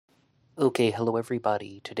Okay, hello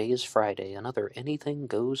everybody. Today is Friday, another Anything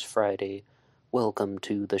Goes Friday. Welcome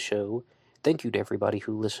to the show. Thank you to everybody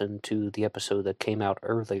who listened to the episode that came out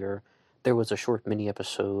earlier. There was a short mini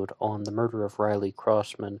episode on the murder of Riley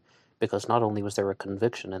Crossman, because not only was there a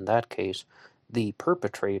conviction in that case, the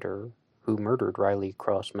perpetrator who murdered Riley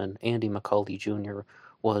Crossman, Andy McCauley Jr.,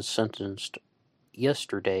 was sentenced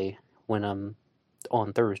yesterday when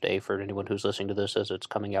on Thursday, for anyone who's listening to this as it's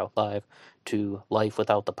coming out live, to life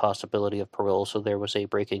without the possibility of parole. So there was a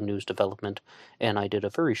breaking news development, and I did a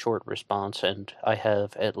very short response, and I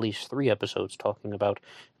have at least 3 episodes talking about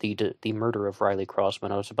the murder of Riley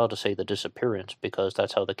Crossman. I was about to say the disappearance, because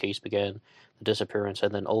that's how the case began, the disappearance,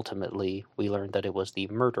 and then ultimately we learned that it was the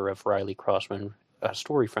murder of Riley Crossman, a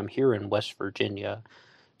story from here in West Virginia.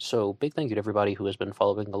 So, big thank you to everybody who has been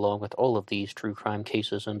following along with all of these true crime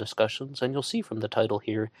cases and discussions, and you'll see from the title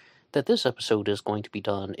here that this episode is going to be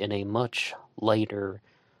done in a much lighter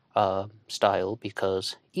style,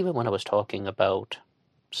 because even when I was talking about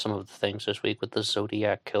some of the things this week with the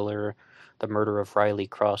Zodiac Killer, the murder of Riley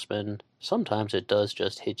Crossman, sometimes it does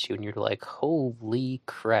just hit you and you're like, holy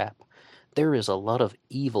crap, there is a lot of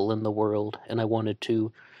evil in the world, and I wanted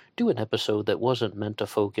to do an episode that wasn't meant to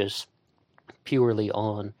focus purely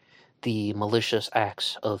on the malicious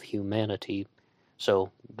acts of humanity.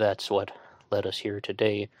 So that's what led us here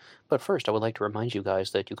today. But first, I would like to remind you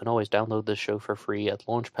guys that you can always download this show for free at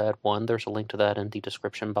Launchpad 1. There's a link to that in the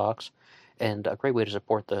description box. And a great way to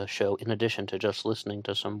support the show, in addition to just listening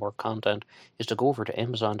to some more content, is to go over to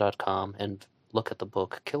Amazon.com and look at the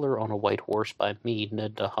book Killer on a White Horse by me,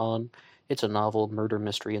 Ned DeHaan. It's a novel murder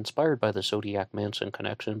mystery inspired by the Zodiac Manson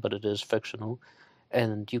connection, but it is fictional.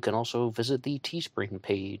 And you can also visit the Teespring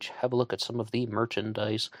page, have a look at some of the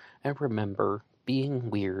merchandise, and remember, being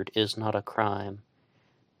weird is not a crime.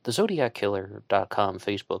 The ZodiacKiller.com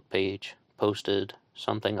Facebook page posted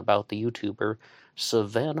something about the YouTuber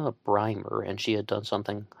Savannah Brimer, and she had done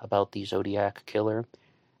something about the Zodiac Killer,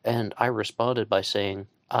 and I responded by saying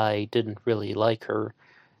I didn't really like her,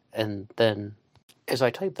 and then as I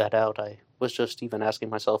typed that out, I was just even asking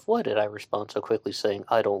myself, why did I respond so quickly saying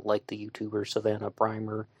I don't like the YouTuber Savannah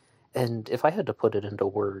Brimer? And if I had to put it into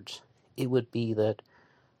words, it would be that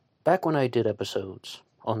back when I did episodes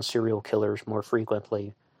on serial killers more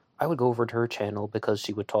frequently, I would go over to her channel because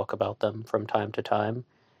she would talk about them from time to time,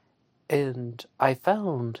 and I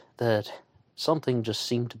found that something just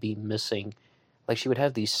seemed to be missing. Like, she would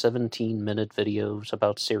have these 17-minute videos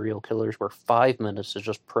about serial killers where 5 minutes is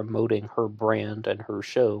just promoting her brand and her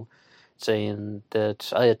show, saying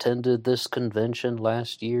that I attended this convention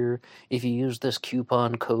last year. If you use this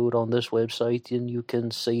coupon code on this website, then you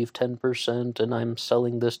can save 10%, and I'm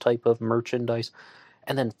selling this type of merchandise.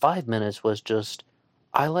 And then 5 minutes was just,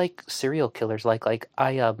 I like serial killers. I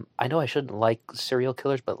know I shouldn't like serial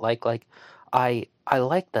killers, but I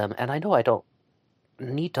like them, and I know I don't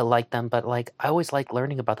need to like them, but I always like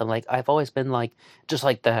learning about them. I've always been just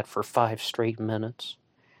like that for 5 straight minutes.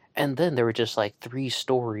 And then there were just 3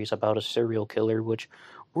 stories about a serial killer, which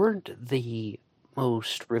weren't the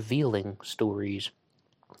most revealing stories.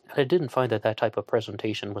 And I didn't find that that type of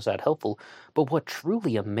presentation was that helpful. But what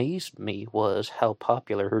truly amazed me was how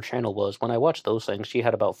popular her channel was. When I watched those things, she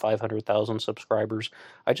had about 500,000 subscribers.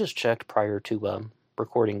 I just checked prior to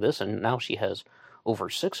recording this, and now she has over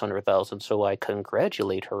 600,000, so I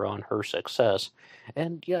congratulate her on her success.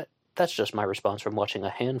 And yet, that's just my response from watching a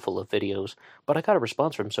handful of videos, but I got a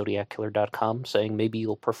response from ZodiacKiller.com saying maybe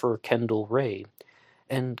you'll prefer Kendall Ray.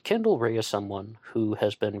 And Kendall Ray is someone who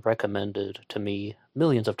has been recommended to me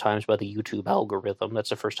millions of times by the YouTube algorithm.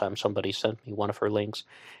 That's the first time somebody sent me one of her links.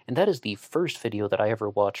 And that is the first video that I ever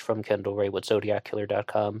watched from Kendall Ray, what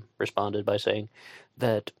ZodiacKiller.com responded by saying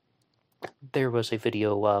that there was a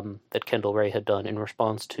video that Kendall Ray had done in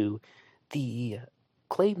response to the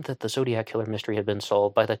claim that the Zodiac Killer mystery had been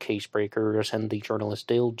solved by the case breakers and the journalist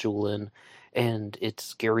Dale Julin, and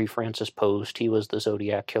it's Gary Francis Post. He was the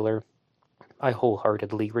Zodiac Killer. I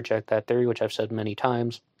wholeheartedly reject that theory, which I've said many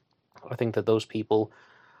times. I think that those people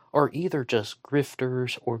are either just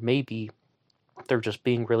grifters, or maybe they're just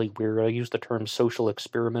being really weird. I used the term social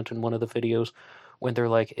experiment in one of the videos, when they're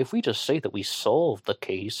like, if we just say that we solved the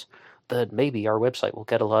case, then maybe our website will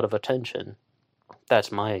get a lot of attention.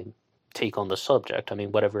 That's my take on the subject. I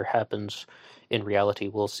mean, whatever happens in reality,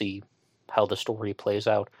 we'll see how the story plays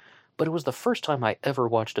out. But it was the first time I ever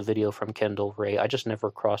watched a video from Kendall Ray. I just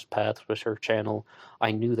never crossed paths with her channel.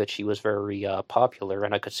 I knew that she was very popular,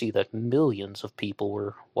 and I could see that millions of people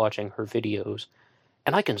were watching her videos.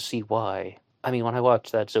 And I can see why. I mean, when I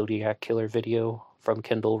watched that Zodiac Killer video from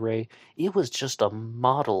Kendall Ray, it was just a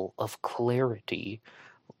model of clarity.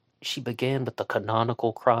 she began with the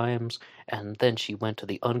canonical crimes, and then she went to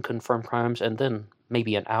the unconfirmed crimes, and then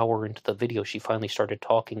maybe an hour into the video, she finally started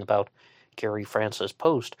talking about Gary Francis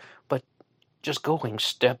Post, but just going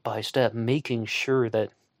step by step, making sure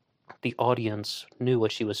that the audience knew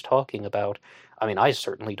what she was talking about. I mean, I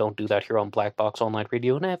certainly don't do that here on Black Box Online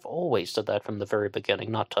Radio, and I've always said that from the very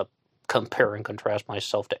beginning, not to compare and contrast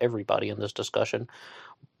myself to everybody in this discussion,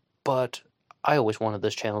 but I always wanted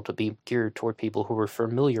this channel to be geared toward people who were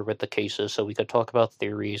familiar with the cases so we could talk about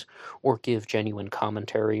theories or give genuine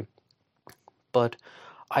commentary. But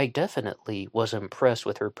I definitely was impressed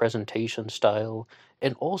with her presentation style,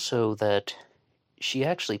 and also that she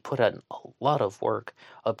actually put in a lot of work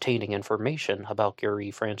obtaining information about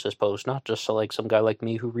Gary Francis Post, not just so like some guy like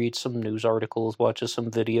me who reads some news articles, watches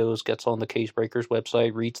some videos, gets on the Casebreakers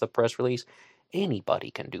website, reads the press release.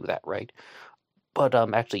 Anybody can do that, right? But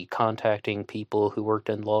actually contacting people who worked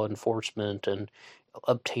in law enforcement and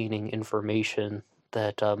obtaining information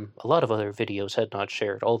that a lot of other videos had not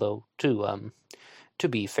shared. Although, to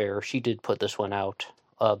be fair, she did put this one out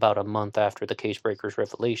about a month after the Casebreakers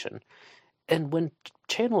revelation. And when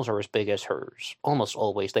channels are as big as hers, almost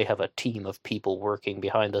always they have a team of people working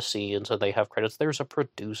behind the scenes and they have credits. There's a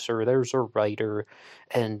producer, there's a writer,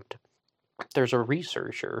 and there's a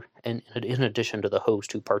researcher, and in addition to the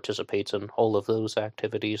host who participates in all of those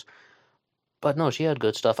activities. But no, she had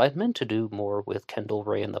good stuff. I'd meant to do more with Kendall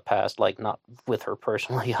Ray in the past, like not with her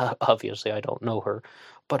personally. Obviously, I don't know her,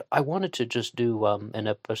 but I wanted to just do an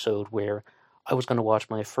episode where I was going to watch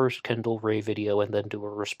my first Kendall Ray video and then do a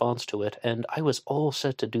response to it. And I was all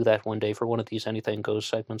set to do that one day for one of these Anything Goes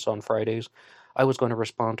segments on Fridays. I was going to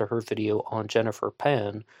respond to her video on Jennifer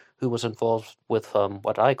Pan, who was involved with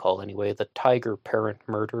what I call anyway the Tiger Parent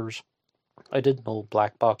murders. I did an old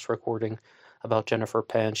black box recording about Jennifer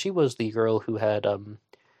Pan. She was the girl who had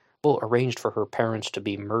arranged for her parents to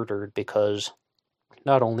be murdered because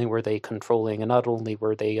not only were they controlling and not only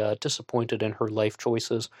were they disappointed in her life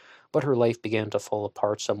choices, but her life began to fall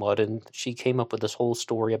apart somewhat. And she came up with this whole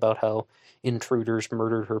story about how intruders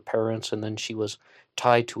murdered her parents, and then she was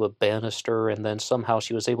tied to a banister, and then somehow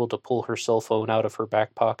she was able to pull her cell phone out of her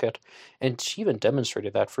back pocket. And she even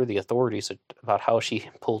demonstrated that for the authorities about how she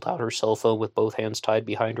pulled out her cell phone with both hands tied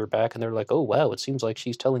behind her back, and they're like, oh wow, it seems like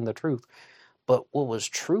she's telling the truth. But what was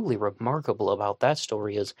truly remarkable about that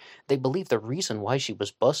story is they believe the reason why she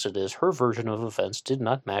was busted is her version of events did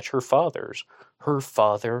not match her father's. Her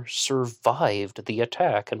father survived the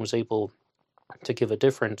attack and was able to give a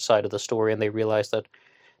different side of the story, and they realized that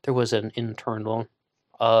there was an internal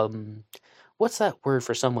um what's that word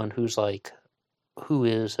for someone who's like who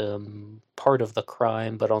is part of the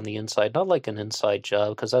crime but on the inside, not like an inside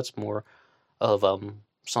job, because that's more of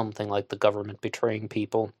something like the government betraying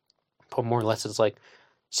people, but more or less it's like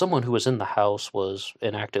someone who was in the house was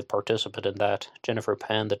an active participant in that Jennifer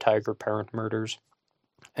Pan, the Tiger Parent murders.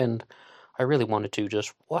 And I really wanted to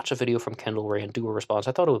just watch a video from Kendall Ray and do a response.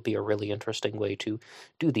 I thought it would be a really interesting way to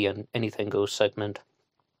do the Anything Goes segment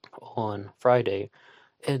on Friday.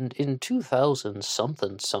 And in 2000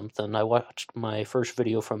 something something, I watched my first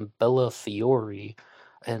video from Bella Fiore,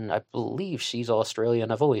 and I believe she's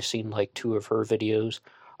Australian. I've only seen like two of her videos.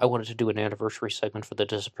 I wanted to do an anniversary segment for the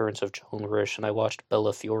disappearance of Joan Risch, and I watched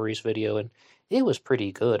Bella Fiore's video, and it was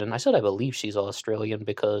pretty good. And I said I believe she's Australian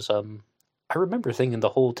because I remember thinking the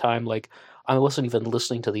whole time like I wasn't even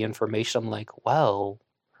listening to the information. I'm like, wow,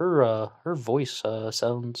 her voice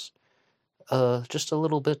sounds just a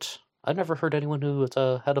little bit. I've never heard anyone who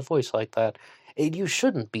had a voice like that. And you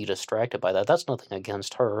shouldn't be distracted by that. That's nothing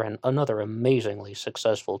against her. And another amazingly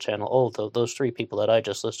successful channel. Although those three people that I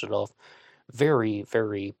just listed off, very,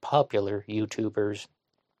 very popular YouTubers.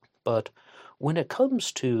 But when it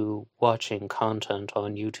comes to watching content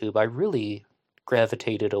on YouTube, I really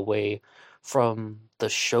gravitated away from the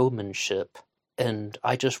showmanship. And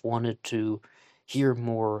I just wanted to hear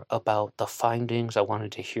more about the findings. I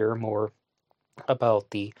wanted to hear more about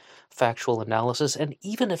the factual analysis, and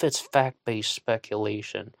even if it's fact-based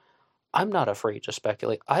speculation, I'm not afraid to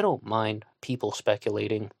speculate. I don't mind people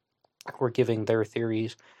speculating or giving their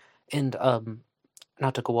theories. And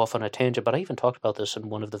not to go off on a tangent, but I even talked about this in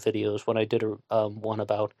one of the videos when I did one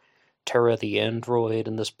about Terra the android,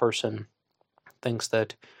 and this person thinks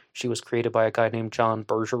that she was created by a guy named John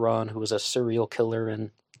Bergeron, who was a serial killer,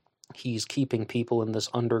 and he's keeping people in this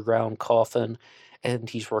underground coffin,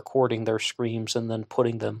 and he's recording their screams and then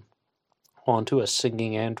putting them onto a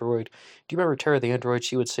singing android. Do you remember Tara the Android?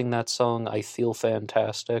 She would sing that song, I Feel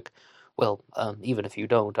Fantastic. Well, even if you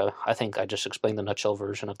don't, I think I just explained the nutshell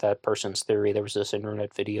version of that person's theory. There was this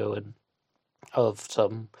internet video of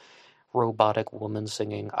some robotic woman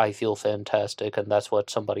singing "I Feel Fantastic," and that's what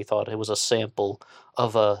somebody thought it was a sample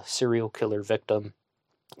of a serial killer victim.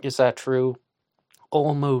 Is that true?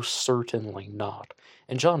 Almost certainly not.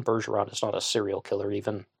 And John Bergeron is not a serial killer,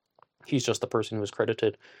 even. He's just the person who was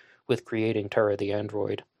credited with creating Tara the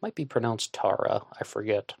android. Might be pronounced Tara, I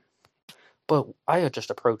forget. But I had just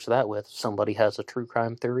approached that with somebody has a true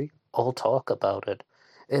crime theory, I'll talk about it.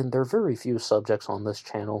 And there are very few subjects on this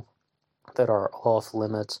channel that are off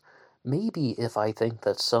limits. Maybe if I think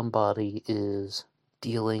that somebody is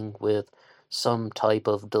dealing with some type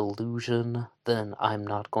of delusion, then I'm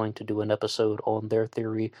not going to do an episode on their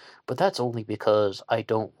theory, but that's only because I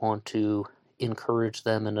don't want to encourage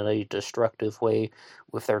them in a destructive way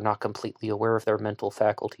if they're not completely aware of their mental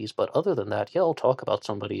faculties. But other than that, yeah, I'll talk about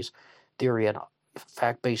somebody's theory and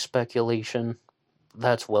fact-based speculation.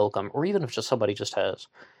 That's welcome. Or even if just somebody just has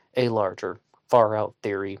a larger, far-out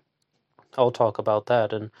theory, I'll talk about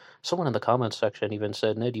that. And someone in the comments section even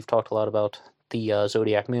said, Ned, you've talked a lot about the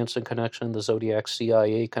Zodiac Manson connection, the Zodiac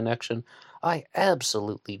CIA connection. I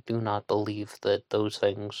absolutely do not believe that those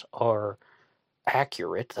things are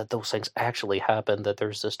accurate, that those things actually happen, that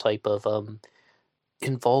there's this type of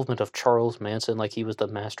involvement of Charles Manson, like he was the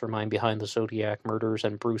mastermind behind the Zodiac murders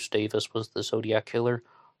and Bruce Davis was the Zodiac killer.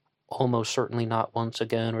 Almost certainly not once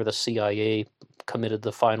again, or the CIA committed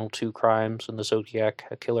the final two crimes in the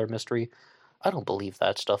Zodiac killer mystery. I don't believe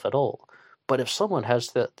that stuff at all. But if someone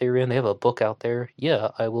has that theory and they have a book out there, yeah,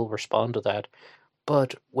 I will respond to that.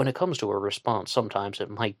 But when it comes to a response, sometimes it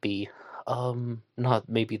might be not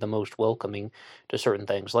maybe the most welcoming to certain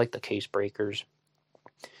things, like the case breakers.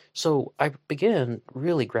 So I began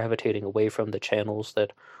really gravitating away from the channels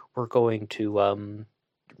that were going to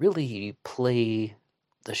really play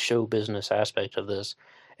the show business aspect of this.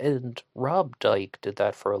 And Rob Dyke did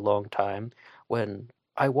that for a long time. When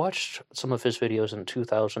I watched some of his videos in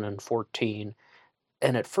 2014,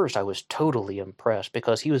 and at first I was totally impressed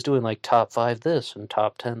because he was doing like top 5 this and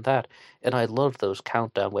top 10 that. And I loved those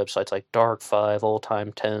countdown websites like Dark 5, All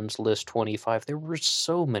Time 10s, List 25. There were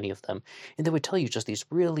so many of them. And they would tell you just these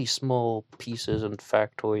really small pieces and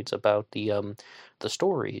factoids about the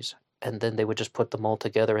stories. And then they would just put them all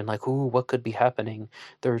together and like, ooh, what could be happening?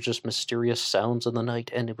 There were just mysterious sounds in the night,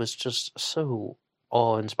 and it was just so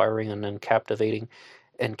awe-inspiring and then captivating.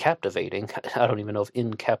 And captivating, I don't even know if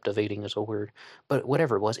in captivating is a word, but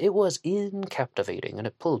whatever it was in captivating, and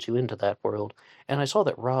it pulled you into that world. And I saw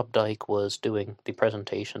that Rob Dyke was doing the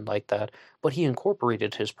presentation like that, but he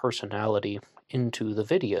incorporated his personality into the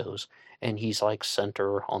videos, and he's like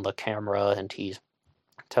center on the camera, and he's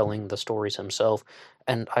telling the stories himself.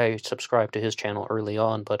 And I subscribed to his channel early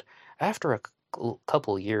on, but after a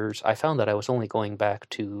couple years, I found that I was only going back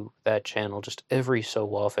to that channel just every so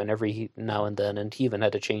often, every now and then, and he even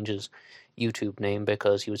had to change his YouTube name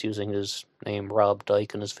because he was using his name Rob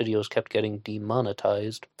Dyke and his videos kept getting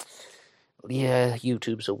demonetized. Yeah,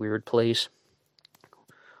 YouTube's a weird place.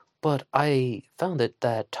 But I found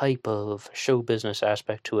that type of show business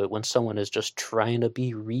aspect to it, when someone is just trying to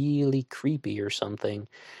be really creepy or something,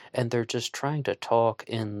 and they're just trying to talk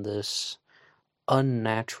in this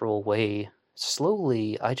unnatural way,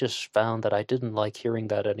 slowly I just found that I didn't like hearing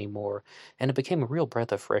that anymore, and it became a real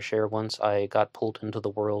breath of fresh air once I got pulled into the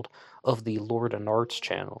world of the Lord and Arts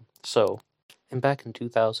channel. So, and back in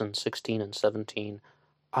 2016 and 17,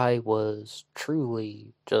 I was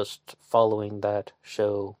truly just following that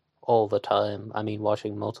show all the time. I mean,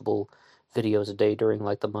 watching multiple videos a day during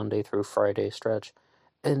like the Monday through Friday stretch.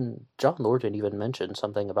 And John Lorden even mentioned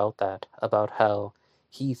something about that, about how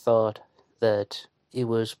he thought that it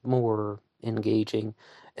was more engaging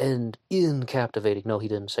and in captivating. No, he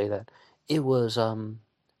didn't say that. It was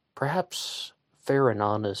perhaps fair and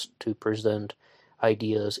honest to present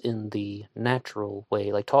ideas in the natural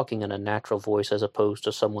way, like talking in a natural voice as opposed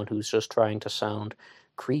to someone who's just trying to sound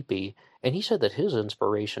creepy. And he said that his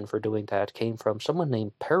inspiration for doing that came from someone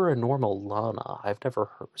named Paranormal Lana. I've never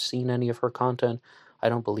seen any of her content. I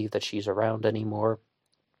don't believe that she's around anymore.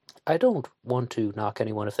 I don't want to knock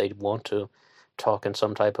anyone if they want to talk in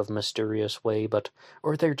some type of mysterious way, but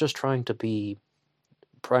or they're just trying to be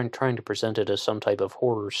trying to present it as some type of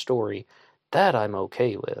horror story. That I'm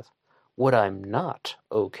okay with. What I'm not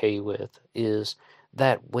okay with is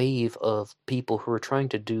that wave of people who are trying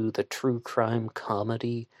to do the true crime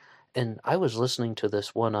comedy. And I was listening to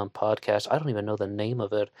this one on podcast. I don't even know the name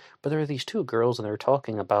of it, but there are these two girls and they're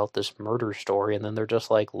talking about this murder story, and then they're just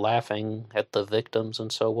like laughing at the victims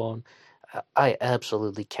and so on. I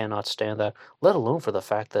absolutely cannot stand that, let alone for the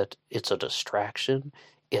fact that it's a distraction.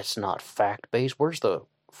 It's not fact based. Where's the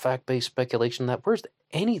fact-based speculation that where's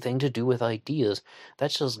anything to do with ideas.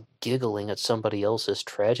 That's just giggling at somebody else's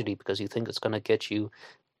tragedy because you think it's going to get you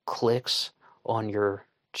clicks on your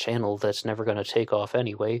channel that's never going to take off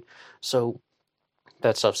anyway. So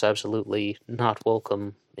that stuff's absolutely not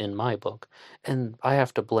welcome in my book. And I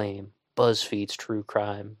have to blame BuzzFeed's true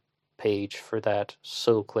crime page for that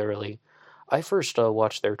so clearly. I first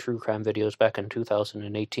watched their true crime videos back in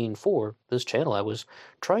 2018 for this channel. I was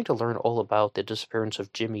trying to learn all about the disappearance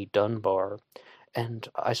of Jimmy Dunbar, and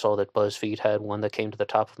I saw that BuzzFeed had one that came to the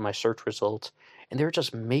top of my search results, and they were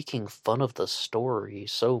just making fun of the story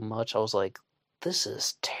so much. I was like, this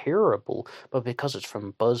is terrible. But because it's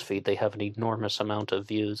from BuzzFeed, they have an enormous amount of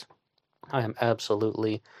views. I am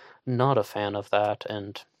absolutely not a fan of that.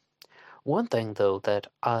 And one thing, though, that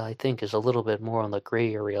I think is a little bit more on the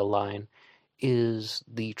gray area line is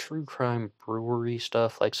the true crime brewery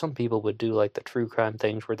stuff. Like some people would do like the true crime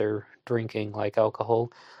things where they're drinking like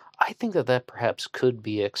alcohol. I think that that perhaps could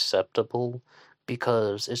be acceptable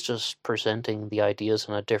because it's just presenting the ideas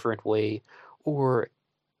in a different way. Or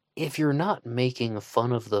if you're not making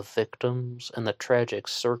fun of the victims and the tragic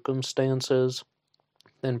circumstances,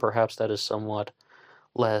 then perhaps that is somewhat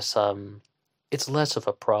less, it's less of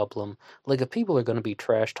a problem. Like, if people are going to be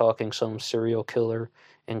trash talking some serial killer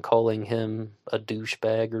and calling him a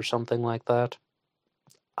douchebag or something like that,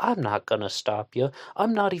 I'm not gonna stop you.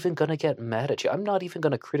 I'm not even gonna get mad at you. I'm not even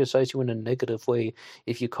gonna criticize you in a negative way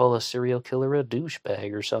if you call a serial killer a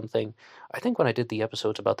douchebag or something. I think when I did the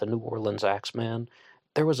episodes about the New Orleans Axeman,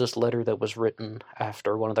 there was this letter that was written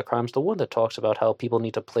after one of the crimes, the one that talks about how people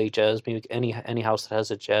need to play jazz music. Any house that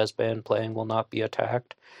has a jazz band playing will not be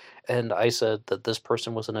attacked. And I said that this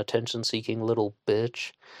person was an attention-seeking little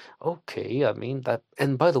bitch. Okay, I mean that.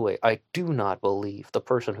 And by the way, I do not believe the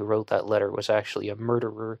person who wrote that letter was actually a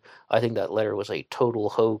murderer. I think that letter was a total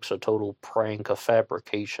hoax, a total prank, a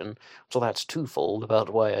fabrication. So that's twofold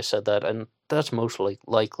about why I said that, and that's mostly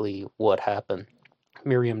likely what happened.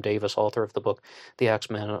 Miriam Davis, author of the book The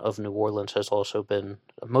Axeman of New Orleans, has also been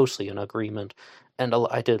mostly in agreement, and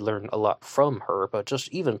I did learn a lot from her, but just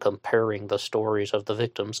even comparing the stories of the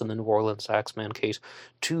victims in the New Orleans Axeman case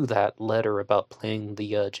to that letter about playing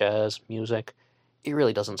the jazz music, it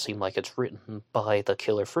really doesn't seem like it's written by the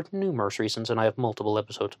killer for numerous reasons, and I have multiple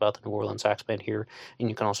episodes about the New Orleans Axeman here, and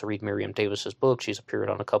you can also read Miriam Davis's book. She's appeared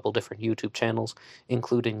on a couple different YouTube channels,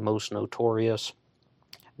 including Most Notorious.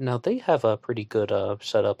 Now, they have a pretty good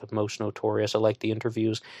setup at Most Notorious. I like the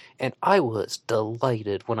interviews, and I was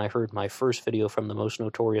delighted when I heard my first video from the Most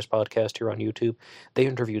Notorious podcast here on YouTube. They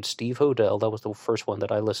interviewed Steve Hodel. That was the first one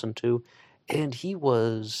that I listened to, and he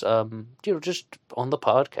was, just on the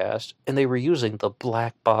podcast, and they were using the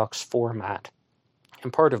black box format.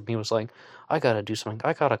 And part of me was like, I gotta do something.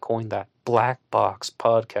 I gotta coin that black box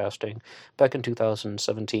podcasting. Back in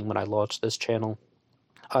 2017, when I launched this channel,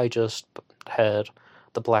 I just had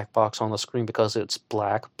the black box on the screen because it's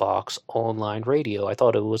black box online radio. I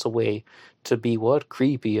thought it was a way to be what?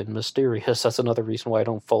 Creepy and mysterious. That's another reason why I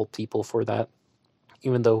don't fault people for that.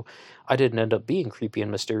 Even though I didn't end up being creepy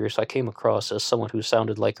and mysterious, I came across as someone who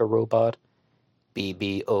sounded like a robot.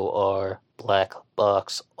 BBOR, black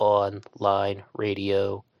box online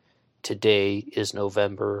radio. Today is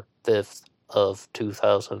November 5th of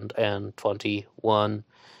 2021,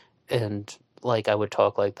 and like I would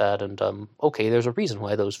talk like that, and okay, there's a reason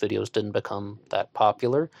why those videos didn't become that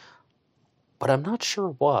popular, but I'm not sure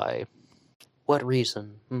why. What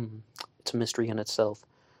reason? It's a mystery in itself.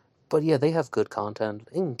 But yeah, they have good content,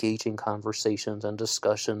 engaging conversations and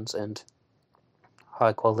discussions, and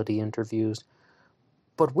high quality interviews.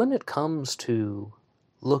 But when it comes to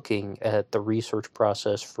looking at the research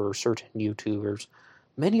process for certain YouTubers,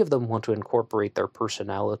 many of them want to incorporate their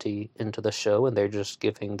personality into the show, and they're just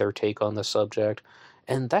giving their take on the subject.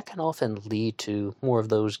 And that can often lead to more of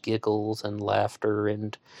those giggles and laughter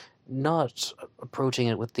and not approaching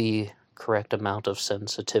it with the correct amount of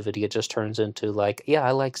sensitivity. It just turns into like, yeah,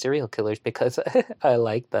 I like serial killers because I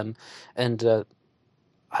like them. And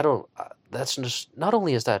I don't. That's just, not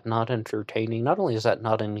only is that not entertaining, not only is that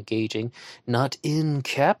not engaging, not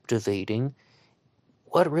captivating,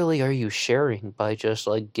 what really are you sharing by just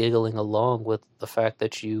like giggling along with the fact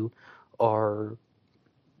that you are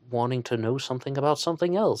wanting to know something about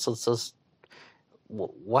something else? It's just,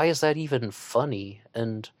 why is that even funny?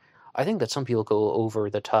 And I think that some people go over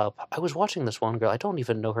the top. I was watching this one girl, I don't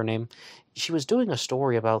even know her name. She was doing a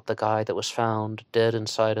story about the guy that was found dead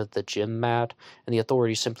inside of the gym mat, and the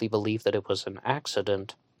authorities simply believed that it was an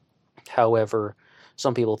accident. However,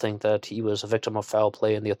 some people think that he was a victim of foul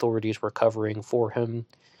play and the authorities were covering for him.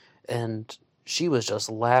 And she was just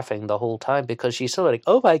laughing the whole time because she's so like,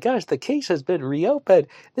 oh my gosh, the case has been reopened.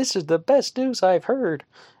 This is the best news I've heard.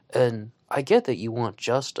 And I get that you want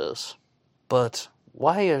justice, but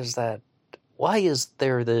why is that? Why is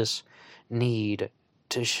there this need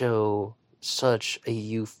to show such a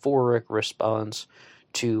euphoric response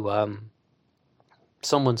to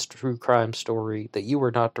someone's true crime story that you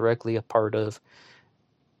were not directly a part of?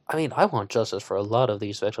 I mean, I want justice for a lot of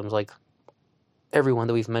these victims, like everyone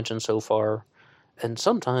that we've mentioned so far. And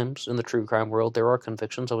sometimes in the true crime world, there are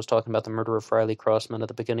convictions. I was talking about the murder of Riley Crossman at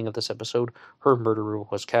the beginning of this episode. Her murderer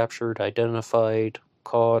was captured, identified,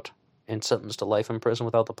 caught, and sentenced to life in prison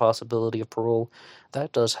without the possibility of parole.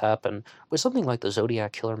 That does happen. With something like the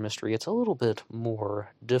Zodiac Killer mystery, it's a little bit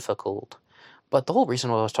more difficult. But the whole reason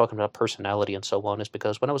why I was talking about personality and so on is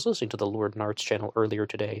because when I was listening to the Lord Nart's channel earlier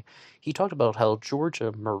today, he talked about how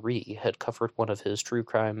Georgia Marie had covered one of his true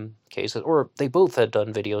crime cases, or they both had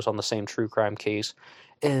done videos on the same true crime case,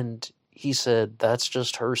 and he said, that's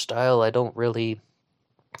just her style. I don't really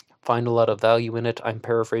find a lot of value in it. I'm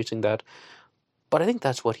paraphrasing that. But I think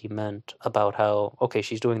that's what he meant about how, okay,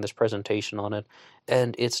 she's doing this presentation on it,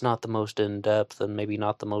 and it's not the most in-depth and maybe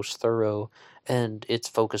not the most thorough, and it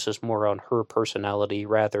focuses more on her personality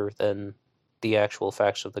rather than the actual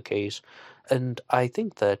facts of the case. And I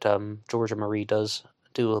think that Georgia Marie does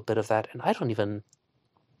do a bit of that, and I can't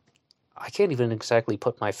even exactly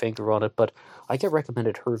put my finger on it, but I get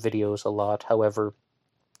recommended her videos a lot. However,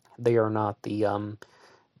 they are not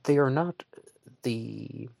they are not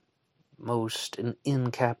the most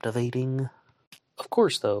in captivating. Of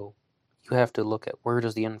course, though, you have to look at where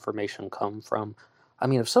does the information come from. I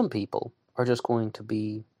mean, if some people are just going to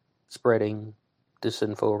be spreading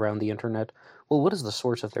disinfo around the internet, well, what is the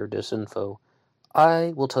source of their disinfo?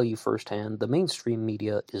 I will tell you firsthand, the mainstream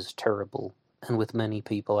media is terrible. And with many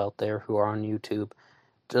people out there who are on YouTube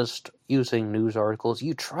just using news articles,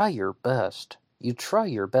 you try your best. You try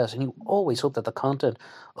your best, and you always hope that the content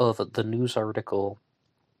of the news article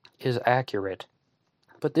is accurate.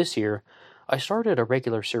 But this year, I started a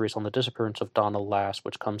regular series on the disappearance of Donna Lass,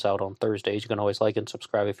 which comes out on Thursdays. You can always like and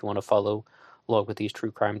subscribe if you want to follow along with these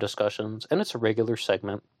true crime discussions. And it's a regular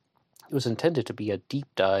segment. It was intended to be a deep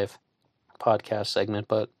dive podcast segment,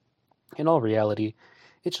 but in all reality,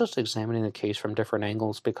 it's just examining the case from different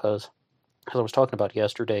angles because, as I was talking about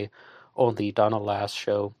yesterday on the Donna Lass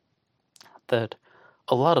show, that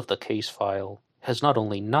a lot of the case file has not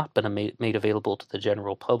only not been made available to the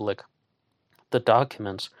general public, the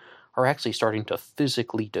documents are actually starting to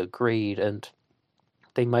physically degrade, and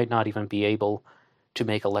they might not even be able to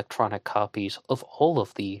make electronic copies of all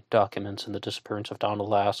of the documents in the disappearance of Donna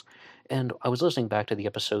Lass. And I was listening back to the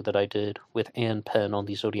episode that I did with Ann Penn on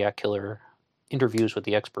the Zodiac Killer Interviews with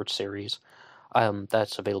the Experts series.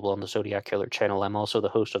 That's available on the Zodiac Killer channel. I'm also the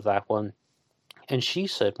host of that one. And she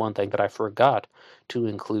said one thing that I forgot to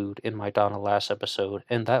include in my Donna Lass episode,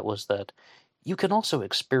 and that was that you can also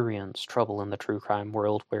experience trouble in the true crime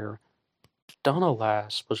world where Donna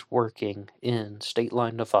Lass was working in State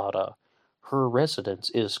Line, Nevada. Her residence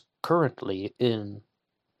is currently in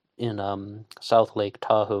South Lake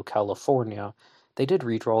Tahoe, California. They did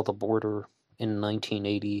redraw the border in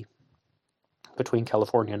 1980 between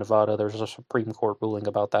California and Nevada. There's a Supreme Court ruling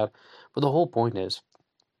about that. But the whole point is,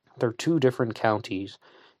 they're two different counties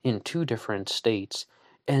in two different states,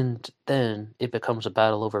 and then it becomes a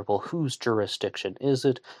battle over, well, whose jurisdiction is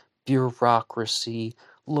it? Bureaucracy,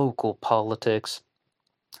 local politics,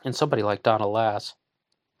 and somebody like Donna Lass,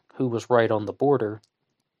 who was right on the border.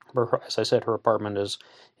 As I said, her apartment is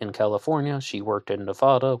in California. She worked in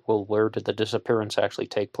Nevada. Well, where did the disappearance actually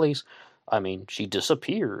take place? I mean, she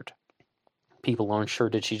disappeared. People aren't sure,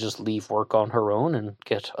 did she just leave work on her own and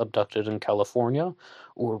get abducted in California?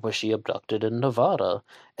 Or was she abducted in Nevada?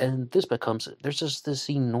 And there's just this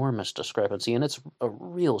enormous discrepancy, and it's a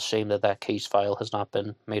real shame that that case file has not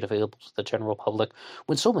been made available to the general public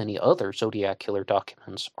when so many other Zodiac Killer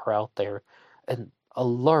documents are out there. And a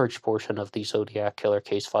large portion of the Zodiac Killer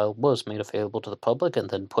case file was made available to the public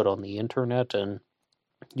and then put on the internet, and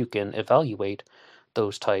you can evaluate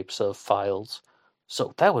those types of files.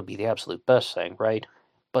 So that would be the absolute best thing, right?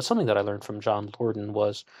 But something that I learned from John Lorden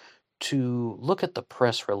was to look at the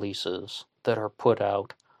press releases that are put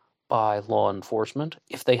out by law enforcement.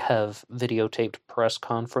 If they have videotaped press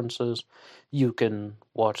conferences, you can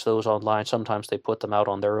watch those online. Sometimes they put them out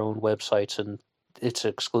on their own websites and it's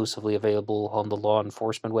exclusively available on the law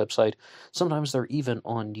enforcement website. Sometimes they're even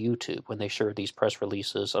on YouTube when they share these press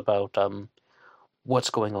releases about what's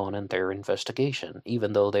going on in their investigation,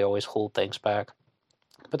 even though they always hold things back.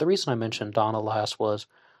 But the reason I mentioned Donna Lass was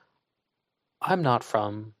I'm not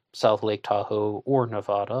from South Lake Tahoe or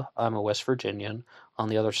Nevada. I'm a West Virginian on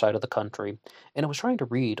the other side of the country, and I was trying to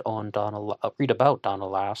read about Donna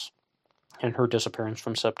Lass and her disappearance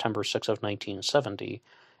from September 6th of 1970,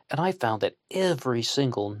 and I found that every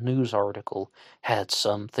single news article had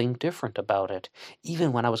something different about it.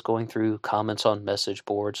 Even when I was going through comments on message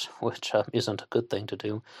boards, which isn't a good thing to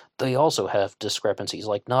do, they also have discrepancies.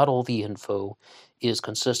 Like, not all the info is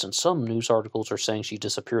consistent. Some news articles are saying she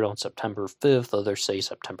disappeared on September 5th, others say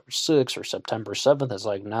September 6th or September 7th. It's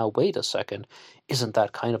like, now wait a second, isn't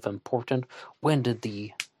that kind of important? When did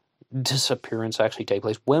the disappearance actually take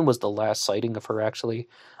place? When was the last sighting of her actually?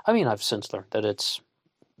 I mean, I've since learned that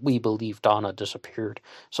we believe Donna disappeared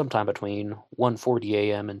sometime between 1:40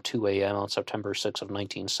 a.m. and 2 a.m. on September 6th of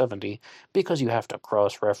 1970, because you have to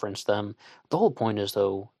cross-reference them. The whole point is,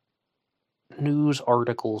 though, news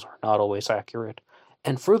articles are not always accurate,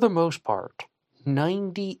 and for the most part,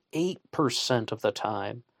 98% of the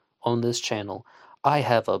time on this channel, I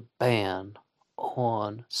have a ban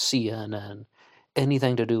on CNN.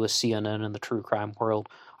 Anything to do with CNN and the true crime world.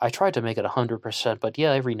 I tried to make it 100%, but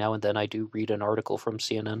yeah, every now and then I do read an article from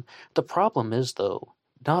CNN. The problem is, though,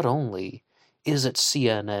 not only is it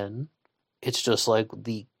CNN, it's just like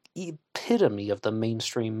the epitome of the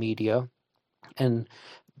mainstream media, and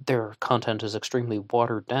their content is extremely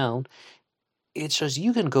watered down. It's just,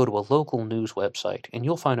 you can go to a local news website and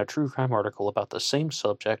you'll find a true crime article about the same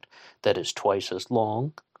subject that is twice as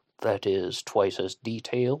long, that is twice as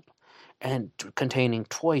detailed, and containing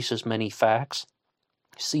twice as many facts.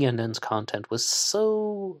 CNN's content was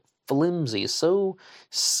so flimsy, so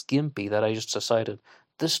skimpy, that I just decided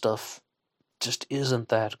this stuff just isn't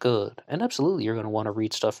that good. And absolutely, you're going to want to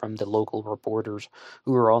read stuff from the local reporters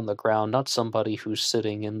who are on the ground, not somebody who's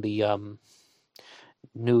sitting in the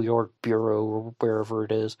New York bureau or wherever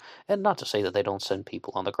it is. And not to say that they don't send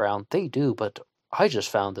people on the ground, they do, but I just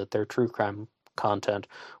found that their true crime content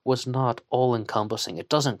was not all encompassing. It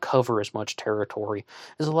doesn't cover as much territory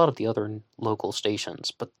as a lot of the other local stations,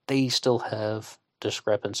 but they still have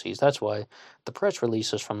discrepancies. That's why the press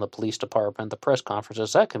releases from the police department, the press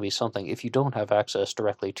conferences, that can be something if you don't have access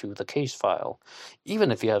directly to the case file.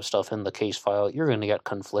 Even if you have stuff in the case file, you're going to get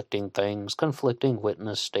conflicting things, conflicting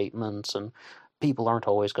witness statements, and people aren't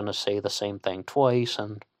always going to say the same thing twice,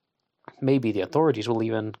 and maybe the authorities will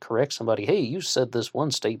even correct somebody. Hey, you said this one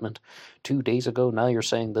statement 2 days ago, now you're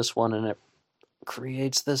saying this one, and it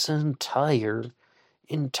creates this entire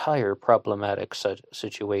problematic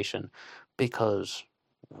situation, because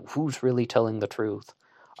who's really telling the truth?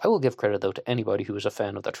 I will give credit, though, to anybody who is a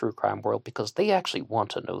fan of the true crime world, because they actually want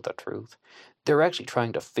to know the truth. They're actually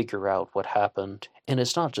trying to figure out what happened, and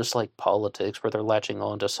it's not just like politics where they're latching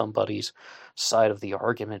on to somebody's side of the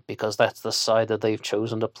argument because that's the side that they've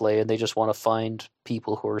chosen to play, and they just want to find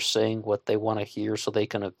people who are saying what they want to hear so they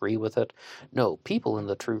can agree with it. No, people in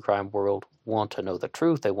the true crime world want to know the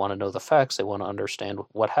truth, they want to know the facts, they want to understand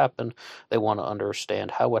what happened, they want to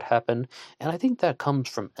understand how it happened, and I think that comes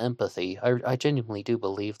from empathy. I genuinely do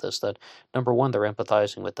believe this, that number one, they're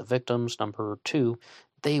empathizing with the victims, number two,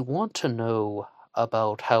 they want to know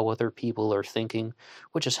about how other people are thinking,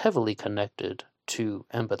 which is heavily connected to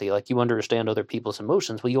empathy. Like, you understand other people's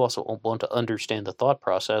emotions, but you also want to understand the thought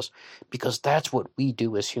process, because that's what we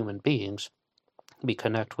do as human beings. We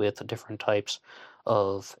connect with different types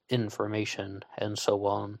of information and so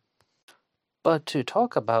on. But to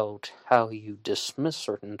talk about how you dismiss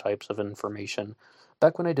certain types of information,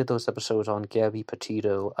 back when I did those episodes on Gabby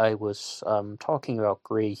Petito, I was talking about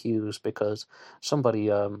gray hues because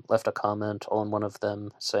somebody left a comment on one of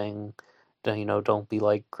them saying, don't be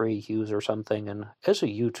like Gray Hughes or something. And as a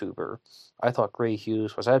YouTuber, I thought Gray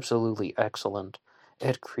Hughes was absolutely excellent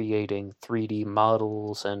at creating 3D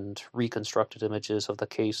models and reconstructed images of the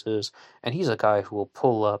cases. And he's a guy who will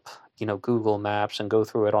pull up, Google Maps and go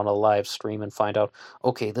through it on a live stream and find out,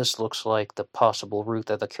 okay, this looks like the possible route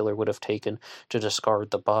that the killer would have taken to discard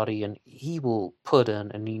the body. And he will put in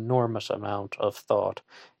an enormous amount of thought,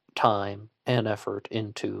 time, and effort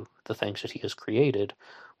into the things that he has created.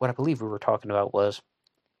 What I believe we were talking about was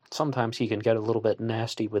sometimes he can get a little bit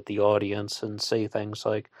nasty with the audience and say things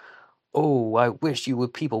like, "Oh, I wish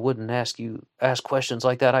people wouldn't ask questions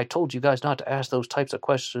like that. I told you guys not to ask those types of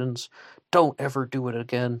questions. Don't ever do it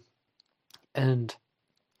again." And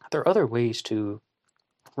there are other ways to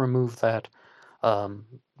remove that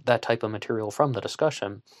type of material from the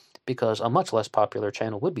discussion, because a much less popular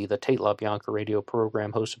channel would be the Tate LaBianca radio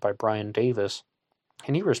program hosted by Brian Davis,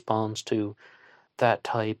 and he responds to that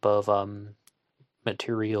type of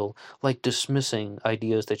material, like dismissing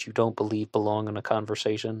ideas that you don't believe belong in a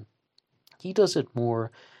conversation. He does it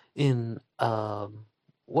more in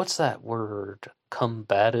what's that word?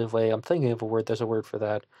 combative way. I'm thinking of a word, there's a word for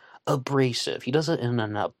that. Abrasive. He does it in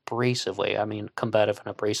an abrasive way. I mean, combative and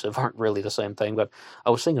abrasive aren't really the same thing, but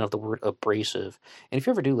I was thinking of the word abrasive. And if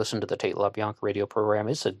you ever do listen to the Tate LaBianca radio program,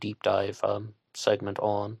 it's a deep dive segment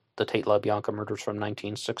on the Tate LaBianca murders from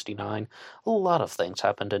 1969. A lot of things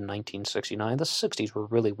happened in 1969. The 60s were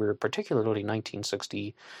really weird, particularly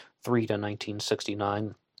 1963 to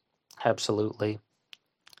 1969. Absolutely.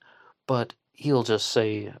 But he'll just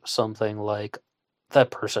say something like, that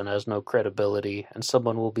person has no credibility, and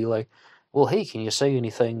someone will be like, well, hey, can you say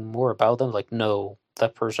anything more about them? Like, no,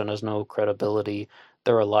 that person has no credibility.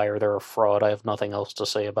 They're a liar, they're a fraud. I have nothing else to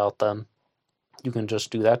say about them. You can just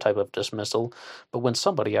do that type of dismissal. But when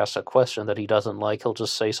somebody asks a question that he doesn't like, he'll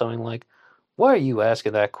just say something like, why are you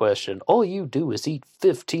asking that question? All you do is eat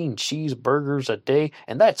 15 cheeseburgers a day,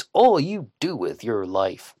 and that's all you do with your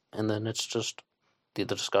life. And then it's just, the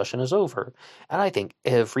discussion is over. And I think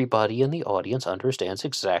everybody in the audience understands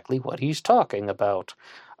exactly what he's talking about.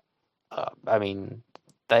 I mean,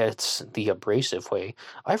 that's the abrasive way.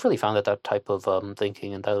 I've really found that that type of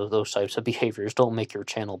thinking and those types of behaviors don't make your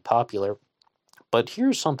channel popular. But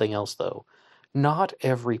here's something else, though. Not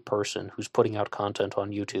every person who's putting out content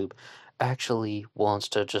on YouTube actually wants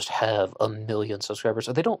to just have a million subscribers.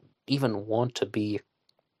 They don't even want to be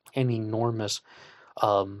an enormous,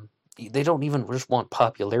 they don't even just want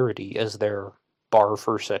popularity as their bar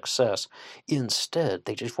for success. Instead,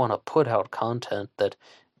 they just want to put out content that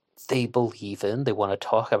they believe in, they want to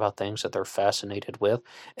talk about things that they're fascinated with,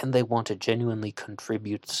 and they want to genuinely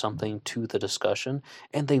contribute something to the discussion,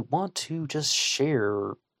 and they want to just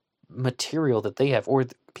share material that they have, or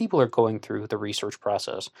people are going through the research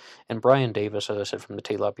process. And Brian Davis, as I said, from the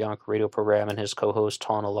Tate LaBianca radio program, and his co-host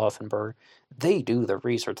Tana Laufenberg, they do the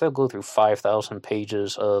research. They'll go through 5,000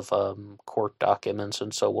 pages of court documents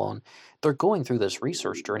and so on. They're going through this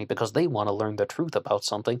research journey because they want to learn the truth about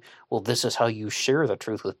something. Well, this is how you share the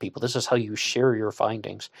truth with people. This is how you share your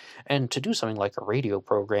findings. And to do something like a radio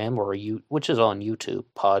program, or which is on YouTube,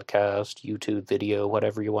 podcast, YouTube video,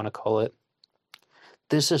 whatever you want to call it,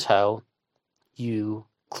 this is how you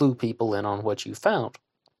clue people in on what you found.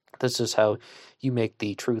 This is how you make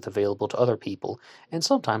the truth available to other people. And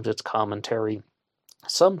sometimes it's commentary.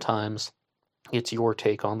 Sometimes it's your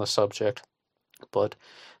take on the subject. But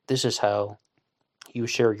this is how you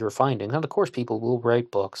share your findings. And of course, people will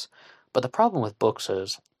write books. But the problem with books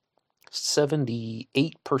is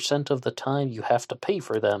 78% of the time you have to pay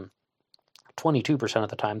for them. 22% of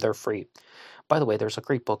the time they're free. By the way, there's a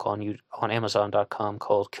great book on Amazon.com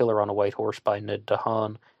called Killer on a White Horse by Ned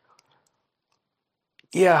DeHaan.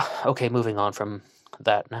 Yeah, okay, moving on from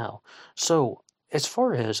that now. So, as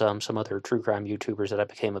far as some other true crime YouTubers that I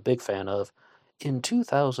became a big fan of, in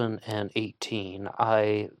 2018,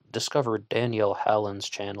 I discovered Danielle Hallen's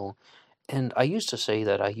channel, and I used to say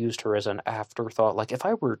that I used her as an afterthought. Like, if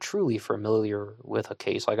I were truly familiar with a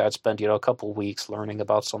case, like I'd spend, a couple weeks learning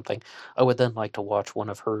about something, I would then like to watch one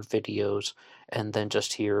of her videos and then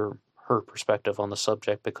just hear her perspective on the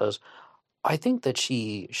subject, because I think that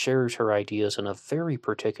she shares her ideas in a very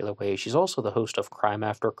particular way. She's also the host of Crime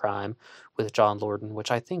After Crime with John Lorden, which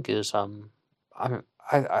I think is, I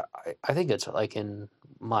I think it's like in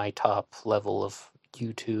my top level of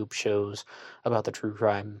YouTube shows about the true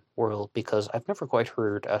crime world, because I've never quite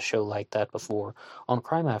heard a show like that before. On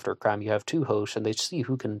Crime After Crime, you have two hosts and they see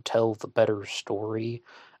who can tell the better story.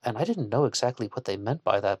 And I didn't know exactly what they meant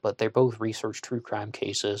by that, but they both research true crime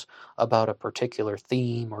cases about a particular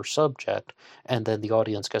theme or subject, and then the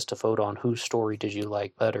audience gets to vote on whose story did you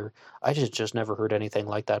like better. I just never heard anything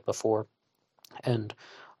like that before. And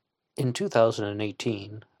in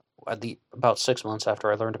 2018, about 6 months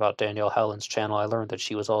after I learned about Danielle Hallen's channel, I learned that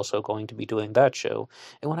she was also going to be doing that show.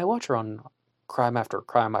 And when I watch her on Crime After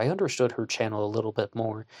Crime, I understood her channel a little bit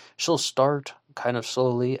more. She'll start kind of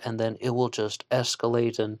slowly, and then it will just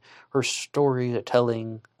escalate, and her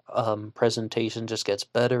storytelling presentation just gets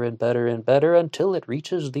better and better and better until it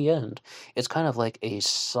reaches the end. It's kind of like a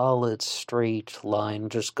solid straight line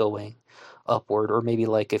just going upward, or maybe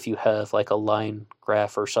like if you have like a line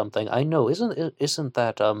graph or something. I know, isn't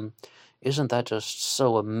that just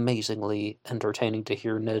so amazingly entertaining to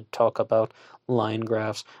hear Ned talk about line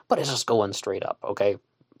graphs? But it's just going straight up, okay?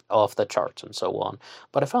 Off the charts and so on.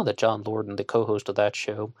 But I found that John Lorden, the co-host of that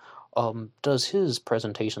show, does his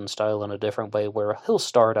presentation style in a different way, where he'll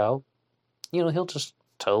start out, he'll just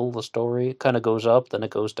tell the story. It kind of goes up, then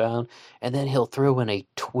it goes down, and then he'll throw in a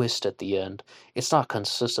twist at the end. It's not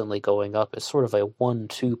consistently going up. It's sort of a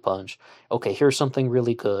 1-2 punch. Okay, here's something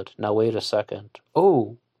really good. Now wait a second.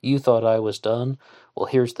 Oh, you thought I was done? Well,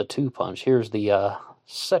 here's the 2 punch. Here's the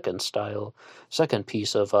second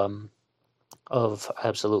piece of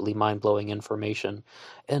absolutely mind-blowing information,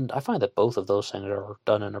 and I find that both of those things are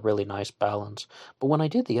done in a really nice balance. But when I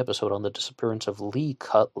did the episode on the disappearance of Lee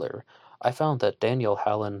Cutler, I found that Daniel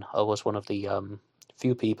Hallen was one of the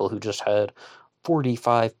few people who just had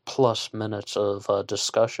 45 plus minutes of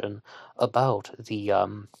discussion about the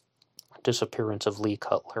disappearance of Lee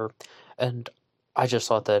Cutler, and I just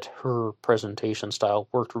thought that her presentation style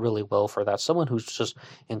worked really well for that. Someone who's just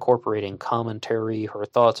incorporating commentary, her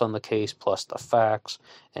thoughts on the case, plus the facts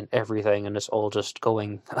and everything, and it's all just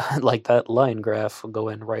going like that line graph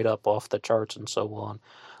going right up off the charts and so on.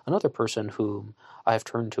 Another person whom I've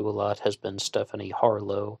turned to a lot has been Stephanie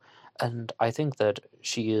Harlow, and I think that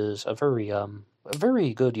she is a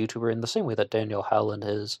very good YouTuber in the same way that Daniel Howland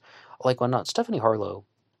is. Like when not Stephanie Harlow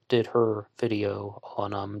did her video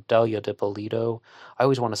on Dalia Dipolito. I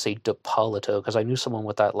always want to say Dipolito because I knew someone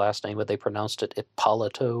with that last name, but they pronounced it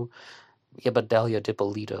Ippolito. Yeah, but Dalia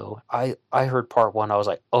Dipolito. I heard part one. I was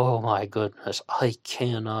like, oh my goodness, I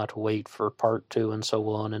cannot wait for part two and so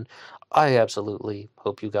on. And I absolutely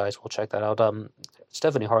hope you guys will check that out.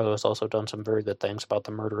 Stephanie Harlow has also done some very good things about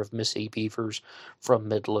the murder of Missy Beavers from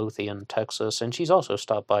Midlothian, Texas, and she's also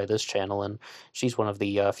stopped by this channel, and she's one of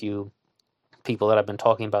the few people that I've been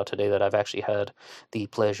talking about today that I've actually had the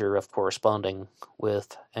pleasure of corresponding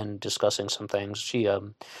with and discussing some things. She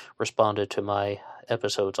responded to my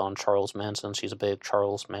episodes on Charles Manson. She's a big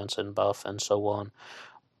Charles Manson buff and so on.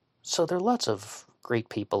 So there are lots of great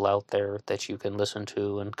people out there that you can listen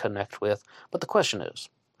to and connect with. But the question is,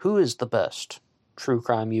 who is the best true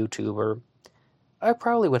crime YouTuber? I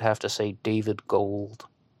probably would have to say David Gold.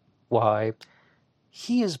 Why?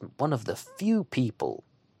 He is one of the few people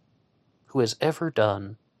who has ever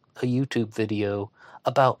done a YouTube video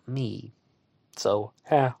about me. So,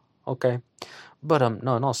 yeah, okay. But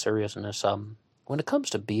no, in all seriousness, when it comes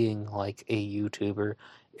to being like a YouTuber,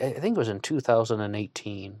 I think it was in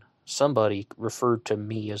 2018, somebody referred to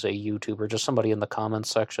me as a YouTuber, just somebody in the comments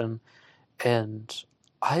section, and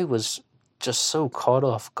I was just so caught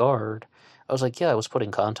off guard. I was like, yeah, I was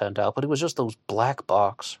putting content out, but it was just those black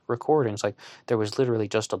box recordings. Like, there was literally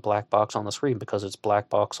just a black box on the screen because it's black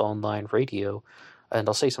box online radio. And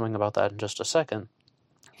I'll say something about that in just a second.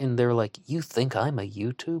 And they're like, you think I'm a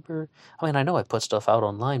YouTuber? I mean, I know I put stuff out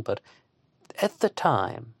online, but at the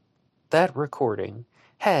time, that recording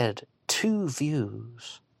had 2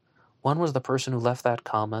 views. One was the person who left that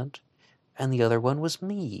comment, and the other one was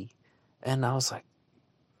me. And I was like,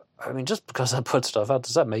 I mean, just because I put stuff out,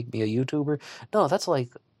 does that make me a YouTuber? No, that's like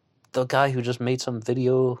the guy who just made some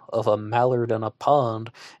video of a mallard in a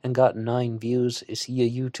pond and got 9 views. Is he a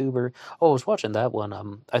YouTuber? Oh, I was watching that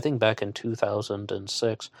one, I think back in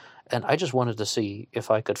 2006, and I just wanted to see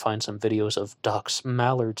if I could find some videos of ducks,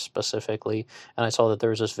 mallards specifically, and I saw that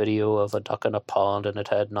there was this video of a duck in a pond, and it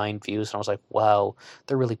had 9 views, and I was like, wow,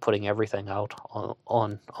 they're really putting everything out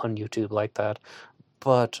on YouTube like that.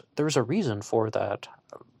 But there's a reason for that.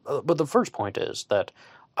 But the first point is that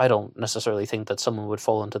I don't necessarily think that someone would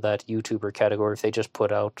fall into that YouTuber category if they just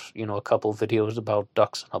put out, a couple videos about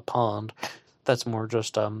ducks in a pond. That's more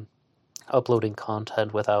just uploading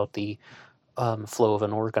content without the flow of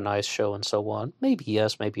an organized show and so on. Maybe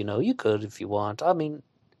yes, maybe no. You could if you want. I mean,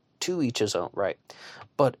 to each his own, right?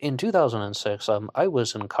 But in 2006, I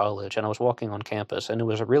was in college and I was walking on campus, and it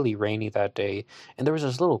was really rainy that day, and there was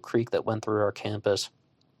this little creek that went through our campus.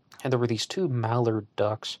 And there were these 2 mallard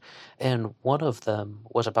ducks, and one of them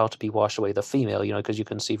was about to be washed away. The female, because you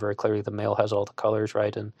can see very clearly the male has all the colors,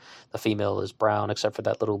 right? And the female is brown, except for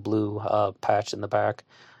that little blue patch in the back.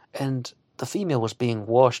 And the female was being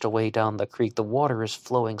washed away down the creek. The water is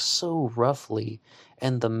flowing so roughly,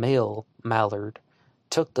 and the male mallard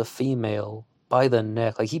took the female by the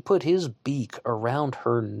neck. Like, he put his beak around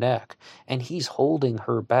her neck, and he's holding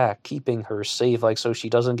her back, keeping her safe, like, so she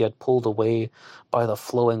doesn't get pulled away by the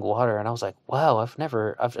flowing water. And I was like, wow, I've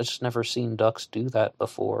just never seen ducks do that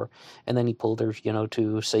before. And then he pulled her,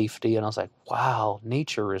 to safety, and I was like, wow,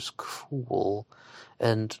 nature is cool.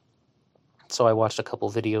 And so I watched a couple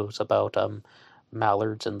videos about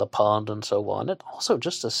mallards in the pond and so on, and also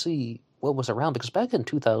just to see what was around, because back in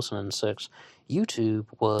 2006, YouTube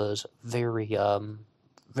was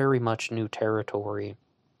very much new territory.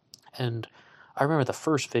 And I remember the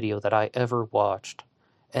first video that I ever watched,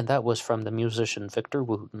 and that was from the musician Victor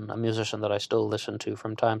Wooten, a musician that I still listen to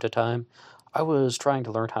from time to time. I was trying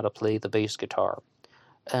to learn how to play the bass guitar,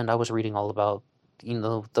 and I was reading all about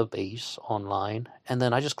the bass online, and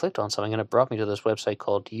then I just clicked on something, and it brought me to this website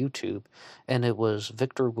called YouTube, and it was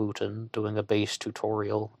Victor Wooten doing a bass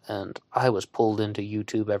tutorial, and I was pulled into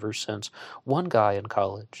YouTube ever since. One guy in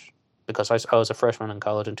college because I was a freshman in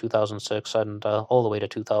college in 2006 and all the way to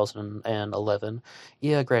 2011.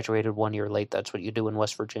 Yeah, I graduated 1 year late. That's what you do in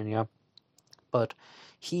West Virginia. But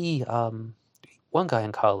he, one guy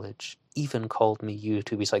in college even called me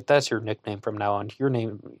YouTube. He's like, "That's your nickname from now on. Your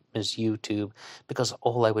name is YouTube," because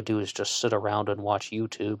all I would do is just sit around and watch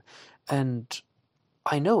YouTube. And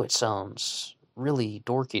I know it sounds really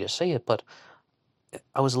dorky to say it, but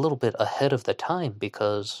I was a little bit ahead of the time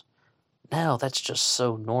because now that's just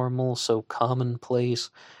so normal, so commonplace.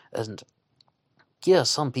 And yeah,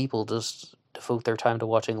 some people just devote their time to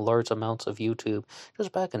watching large amounts of YouTube.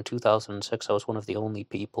 Just back in 2006, I was one of the only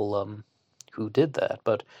people who did that.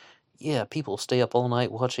 But yeah, people stay up all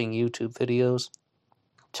night watching YouTube videos.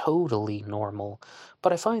 Totally normal.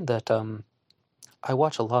 But I find that I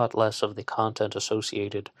watch a lot less of the content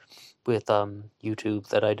associated with YouTube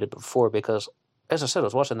that I did before because, as I said, I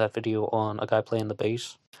was watching that video on a guy playing the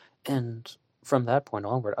bass, and from that point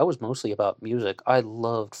onward, I was mostly about music. I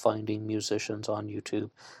loved finding musicians on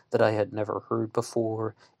YouTube that I had never heard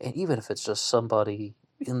before, and even if it's just somebody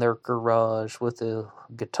in their garage with a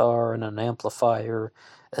guitar and an amplifier,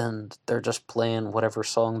 and they're just playing whatever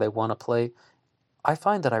song they want to play, I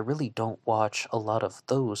find that I really don't watch a lot of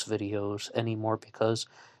those videos anymore because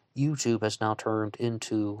YouTube has now turned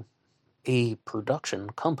into a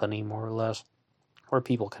production company, more or less, where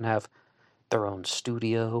people can have their own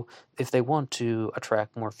studio. If they want to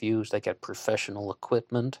attract more views, they get professional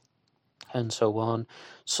equipment and so on.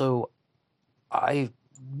 So I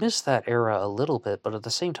miss that era a little bit, but at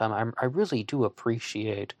the same time, I really do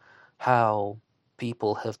appreciate how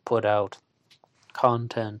people have put out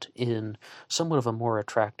content in somewhat of a more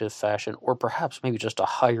attractive fashion, or perhaps maybe just a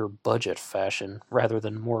higher budget fashion rather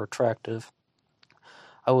than more attractive.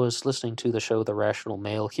 I was listening to the show The Rational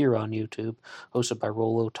Male here on YouTube, hosted by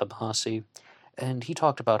Rollo Tomasi, and he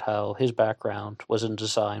talked about how his background was in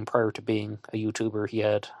design prior to being a YouTuber. He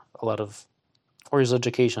had a lot of, or his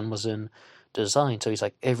education was in design, so he's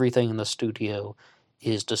like, everything in the studio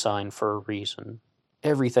is designed for a reason.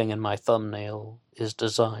 Everything in my thumbnail is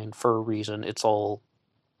designed for a reason. It's all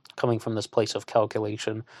coming from this place of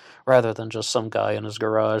calculation rather than just some guy in his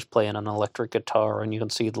garage playing an electric guitar and you can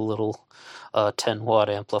see the little 10-watt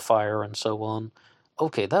amplifier and so on.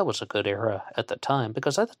 Okay, that was a good era at the time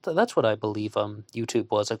because that's what I believe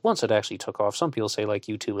YouTube was. Like once it actually took off, some people say like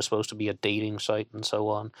YouTube was supposed to be a dating site and so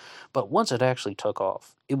on, but once it actually took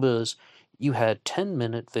off, it was you had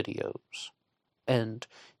 10-minute videos and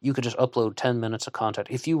you could just upload 10 minutes of content.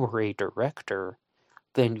 If you were a director,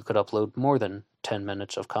 then you could upload more than 10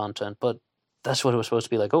 minutes of content, but that's what it was supposed to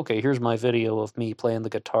be like. Okay, here's my video of me playing the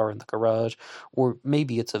guitar in the garage, or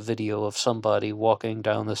maybe it's a video of somebody walking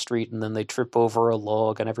down the street and then they trip over a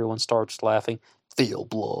log and everyone starts laughing.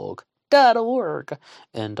 Theoblog.org.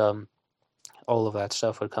 And all of that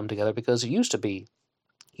stuff would come together because it used to be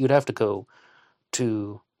you'd have to go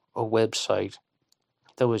to a website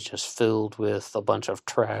that was just filled with a bunch of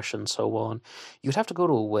trash and so on. You'd have to go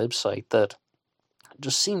to a website that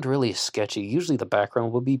just seemed really sketchy. Usually the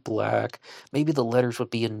background would be black. Maybe the letters would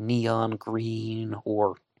be in neon green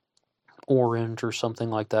or orange or something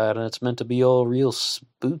like that. And it's meant to be all real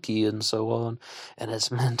spooky and so on. And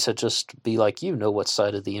it's meant to just be like, you know what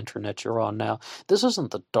side of the internet you're on now. This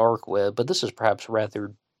isn't the dark web, but this is perhaps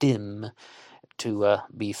rather dim, to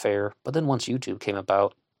be fair. But then once YouTube came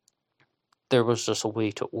about, there was just a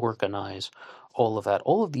way to organize all of that.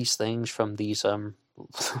 All of these things from these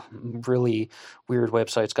really weird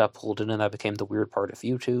websites got pulled in, and that became the weird part of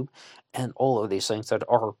YouTube. And all of these things that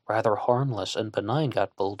are rather harmless and benign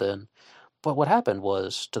got pulled in. But what happened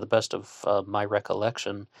was, to the best of my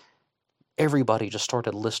recollection, everybody just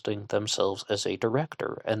started listing themselves as a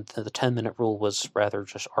director, and the 10-minute rule was rather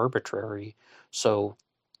just arbitrary. So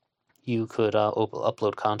you could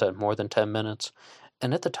upload content more than 10 minutes.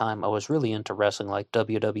 And at the time, I was really into wrestling, like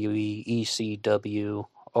WWE, ECW,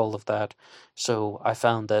 all of that. So I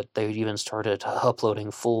found that they even started uploading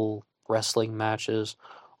full wrestling matches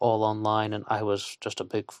all online, and I was just a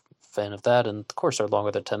big fan of that. And of course, they're longer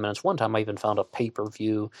than 10 minutes. One time, I even found a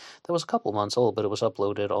pay-per-view that was a couple months old, but it was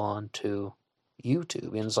uploaded onto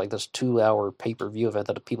YouTube. And it's like this 2-hour pay-per-view event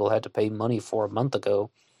that people had to pay money for a month ago.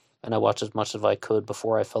 And I watched as much as I could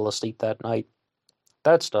before I fell asleep that night.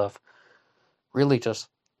 That stuff really just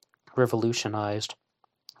revolutionized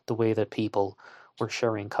the way that people were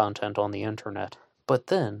sharing content on the internet. But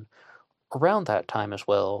then, around that time as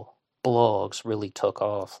well, blogs really took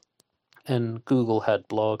off. And Google had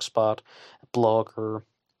Blogspot, Blogger,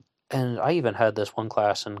 and I even had this one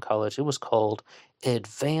class in college. It was called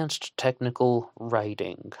Advanced Technical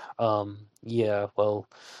Writing. Yeah, well,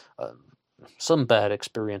 uh, some bad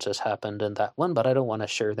experiences happened in that one, but I don't want to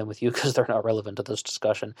share them with you because they're not relevant to this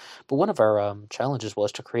discussion. But one of our challenges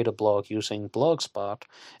was to create a blog using Blogspot,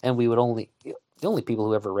 and we would the only people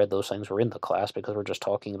who ever read those things were in the class because we're just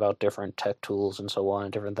talking about different tech tools and so on,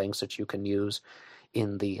 and different things that you can use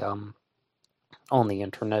in the on the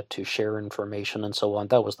internet to share information and so on.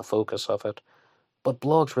 That was the focus of it. But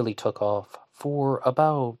blogs really took off for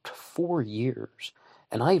about 4 years,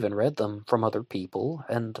 and I even read them from other people,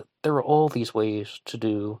 and there are all these ways to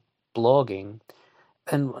do blogging.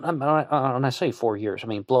 And when I say 4 years, I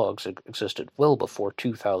mean blogs existed well before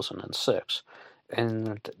 2006.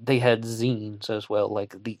 And they had zines as well,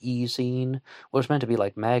 like the e-zine was meant to be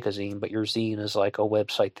like magazine, but your zine is like a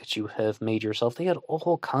website that you have made yourself. They had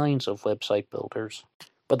all kinds of website builders.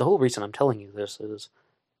 But the whole reason I'm telling you this is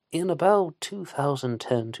in about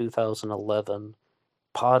 2010, 2011,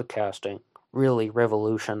 podcasting really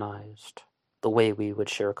revolutionized the way we would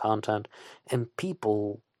share content, and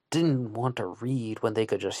people didn't want to read when they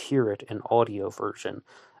could just hear it in audio version.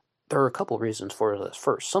 There are a couple reasons for this.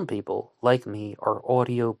 First, some people, like me, are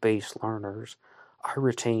audio-based learners. I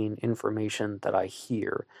retain information that I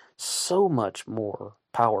hear so much more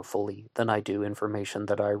powerfully than I do information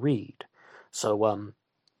that I read. So,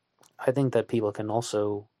 I think that people can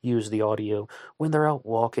also use the audio when they're out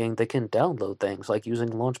walking. They can download things like using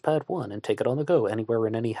Launchpad 1 and take it on the go anywhere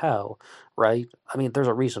and anyhow, right? I mean, there's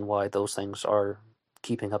a reason why those things are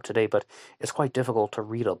keeping up to date, but it's quite difficult to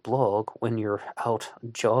read a blog when you're out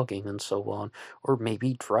jogging and so on, or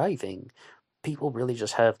maybe driving. People really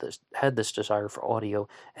just had this desire for audio,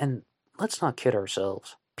 and let's not kid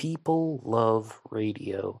ourselves. People love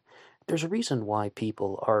radio. There's a reason why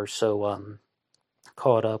people are so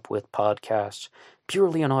caught up with podcasts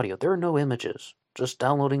purely on audio. There are no images. Just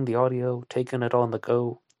downloading the audio, taking it on the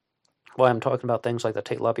go. Why I'm talking about things like the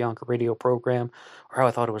Tate LaBianca radio program, or how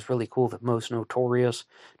I thought it was really cool that Most Notorious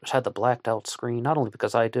just had the blacked out screen, not only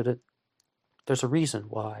because I did it, there's a reason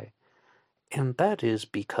why. And that is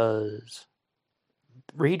because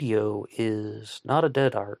radio is not a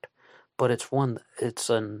dead art, but it's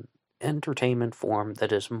an entertainment form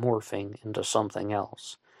that is morphing into something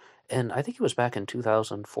else. And I think it was back in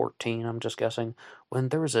 2014, I'm just guessing, when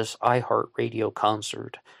there was this iHeartRadio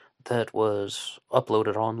concert that was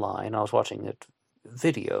uploaded online. I was watching it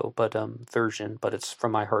video, but version, but it's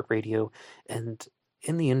from iHeartRadio. And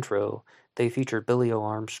in the intro, they featured Billy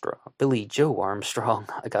Joe Armstrong.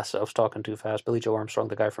 I guess I was talking too fast. Billy Joe Armstrong,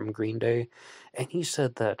 the guy from Green Day, and he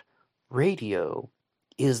said that radio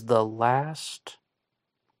is the last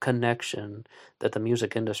connection that the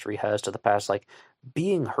music industry has to the past. Like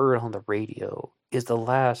being heard on the radio is the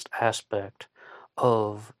last aspect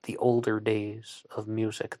of the older days of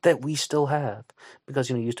music that we still have. Because,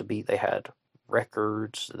 it used to be they had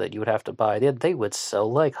records that you would have to buy. They would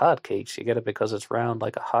sell like hotcakes. You get it because it's round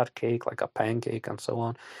like a hot cake, like a pancake, and so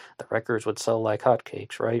on. The records would sell like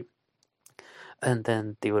hotcakes, right? And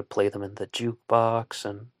then they would play them in the jukebox,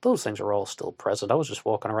 and those things are all still present. I was just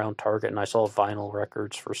walking around Target and I saw vinyl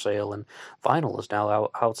records for sale, and vinyl is now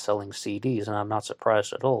outselling CDs, and I'm not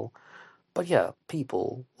surprised at all. But yeah,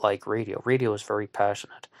 people like radio. Radio is very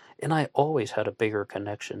passionate, and I always had a bigger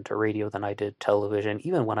connection to radio than I did television,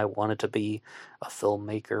 even when I wanted to be a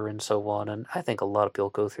filmmaker and so on. And I think a lot of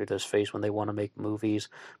people go through this phase when they want to make movies,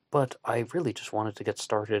 but I really just wanted to get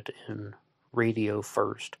started in radio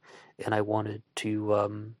first, and I wanted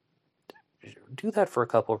to do that for a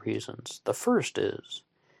couple of reasons. The first is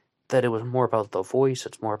that it was more about the voice,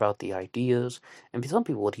 it's more about the ideas. And some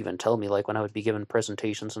people would even tell me, like when I would be given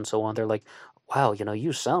presentations and so on, they're like, wow,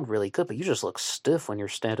 you sound really good, but you just look stiff when you're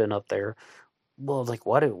standing up there. Well, like,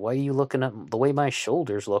 why are you looking at the way my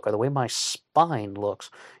shoulders look or the way my spine looks?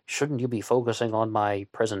 Shouldn't you be focusing on my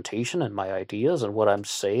presentation and my ideas and what I'm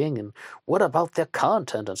saying? And what about the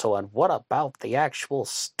content and so on? What about the actual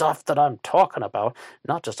stuff that I'm talking about,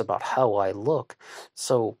 not just about how I look?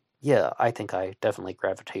 So, yeah, I think I definitely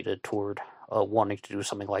gravitated toward wanting to do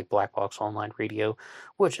something like Black Box Online Radio,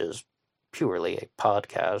 which is purely a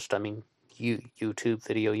podcast. I mean, YouTube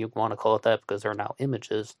video, you want to call it that because there are now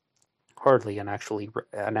images, hardly an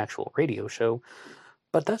actual radio show.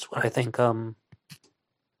 But that's what I think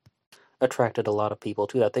attracted a lot of people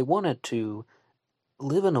to that. They wanted to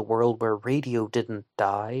live in a world where radio didn't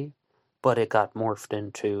die, but it got morphed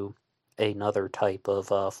into another type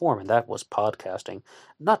of form, and that was podcasting.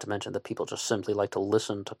 Not to mention that people just simply like to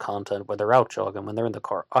listen to content when they're out jogging, when they're in the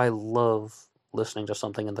car. I love listening to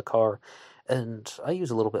something in the car, and I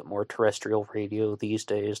use a little bit more terrestrial radio these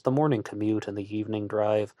days. The morning commute and the evening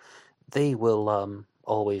drive, they will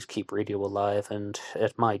always keep radio alive, and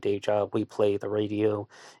at my day job, we play the radio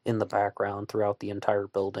in the background throughout the entire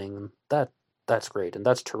building. That's great, and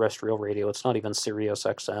that's terrestrial radio. It's not even Sirius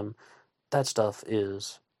XM. That stuff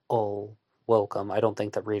is all welcome. I don't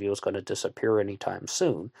think that radio is going to disappear anytime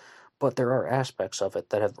soon, but there are aspects of it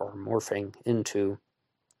that are morphing into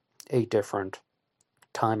a different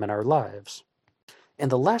time in our lives.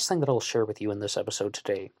 And the last thing that I'll share with you in this episode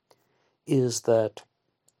today is that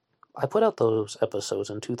I put out those episodes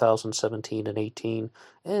in 2017 and 18,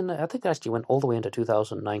 and I think I actually went all the way into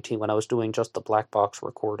 2019 when I was doing just the black box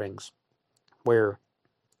recordings, where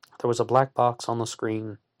there was a black box on the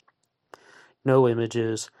screen, no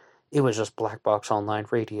images, it was just black box online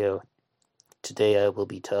radio. Today I will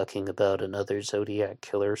be talking about another Zodiac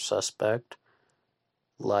killer suspect.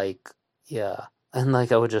 Yeah. And I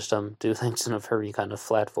would just do things in a very kind of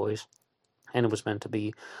flat voice. And it was meant to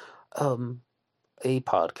be a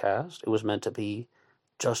podcast. It was meant to be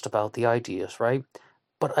just about the ideas, right?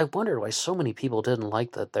 But I wondered why so many people didn't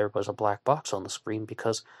like that there was a black box on the screen,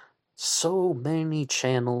 because so many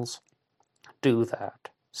channels do that.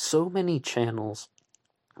 So many channels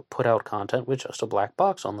put out content with just a black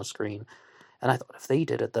box on the screen. And I thought if they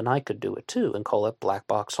did it, then I could do it too and call it Black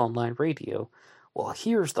Box Online Radio. Well,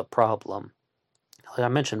 here's the problem. Like I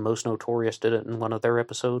mentioned, Most Notorious did it in one of their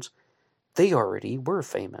episodes. They already were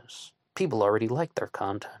famous. People already liked their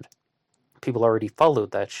content. People already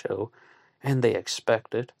followed that show, and they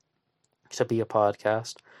expect it to be a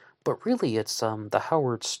podcast. But really, it's the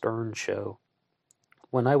Howard Stern show.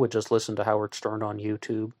 When I would just listen to Howard Stern on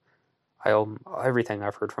YouTube, everything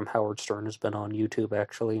I've heard from Howard Stern has been on YouTube,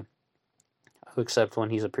 actually. Except when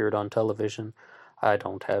he's appeared on television. I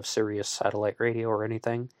don't have Sirius satellite radio or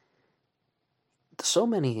anything. So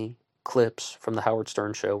many clips from the Howard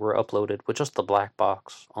Stern show were uploaded with just the black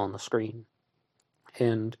box on the screen.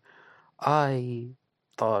 And I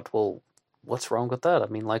thought, well, what's wrong with that? I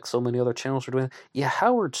mean, like so many other channels are doing. Yeah,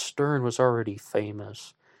 Howard Stern was already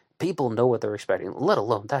famous. People know what they're expecting, let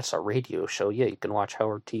alone that's a radio show. Yeah, you can watch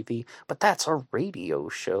Howard TV, but that's a radio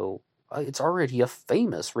show. It's already a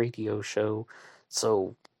famous radio show,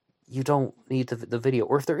 so you don't need the video.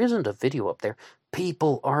 Or if there isn't a video up there,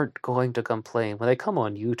 people aren't going to complain. When they come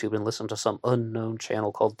on YouTube and listen to some unknown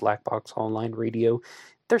channel called Black Box Online Radio,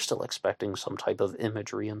 they're still expecting some type of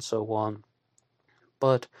imagery and so on.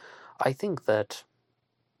 But I think that,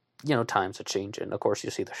 times are changing. Of course, you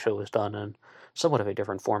see the show is done in somewhat of a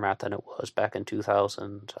different format than it was back in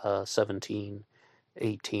 2017,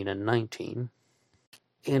 18, and 19.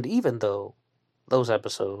 And even though those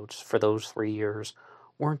episodes for those 3 years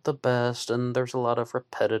weren't the best, and there's a lot of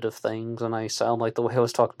repetitive things, and I sound like the way I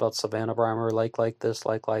was talking about Savannah Brimer, like this,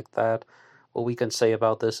 like that, what we can say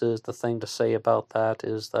about this is, the thing to say about that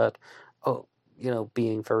is that,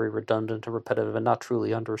 being very redundant and repetitive and not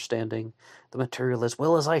truly understanding the material as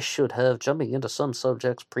well as I should have, jumping into some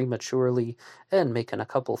subjects prematurely, and making a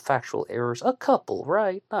couple factual errors. A couple,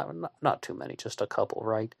 right? Not too many, just a couple,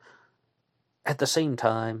 right? At the same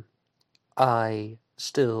time, I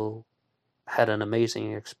still had an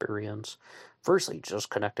amazing experience. Firstly,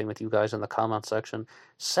 just connecting with you guys in the comment section.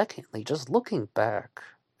 Secondly, just looking back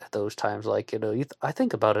at those times, I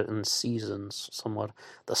think about it in seasons somewhat.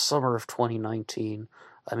 The summer of 2019,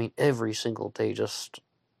 I mean, every single day just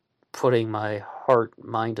putting my heart,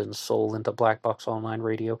 mind, and soul into Black Box Online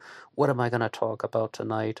Radio. What am I going to talk about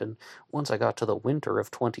tonight? And once I got to the winter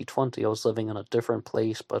of 2020, I was living in a different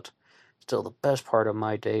place, but still, the best part of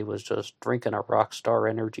my day was just drinking a Rockstar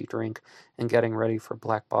energy drink and getting ready for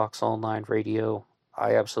Black Box Online Radio.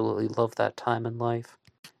 I absolutely love that time in life.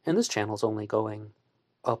 And this channel's only going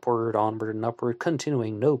upward, onward, and upward,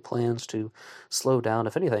 continuing, no plans to slow down.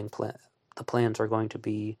 If anything, the plans are going to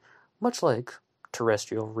be much like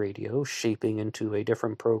terrestrial radio, shaping into a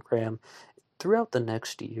different program. Throughout the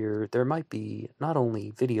next year, there might be not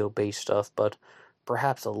only video-based stuff, but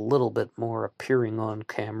perhaps a little bit more appearing on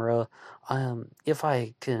camera. If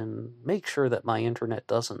I can make sure that my internet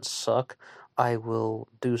doesn't suck, I will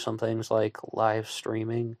do some things like live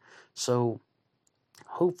streaming. So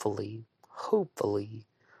hopefully,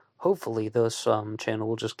 this channel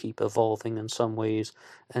will just keep evolving in some ways.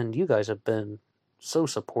 And you guys have been so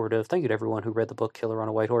supportive. Thank you to everyone who read the book Killer on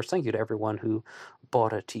a White Horse. Thank you to everyone who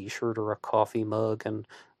bought a t-shirt or a coffee mug, and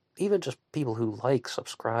even just people who like,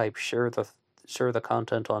 subscribe, share the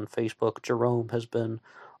content on Facebook. Jerome has been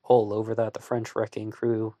all over that. The French Wrecking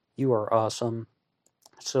Crew, you are awesome.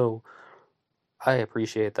 So I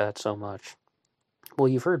appreciate that so much. Well,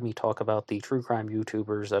 you've heard me talk about the true crime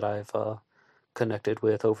YouTubers that I've connected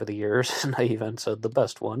with over the years, and I even said the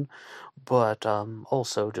best one. But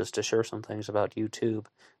also, just to share some things about YouTube,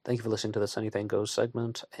 thank you for listening to this Anything Goes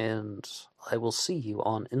segment, and I will see you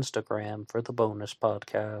on Instagram for the bonus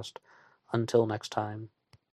podcast. Until next time.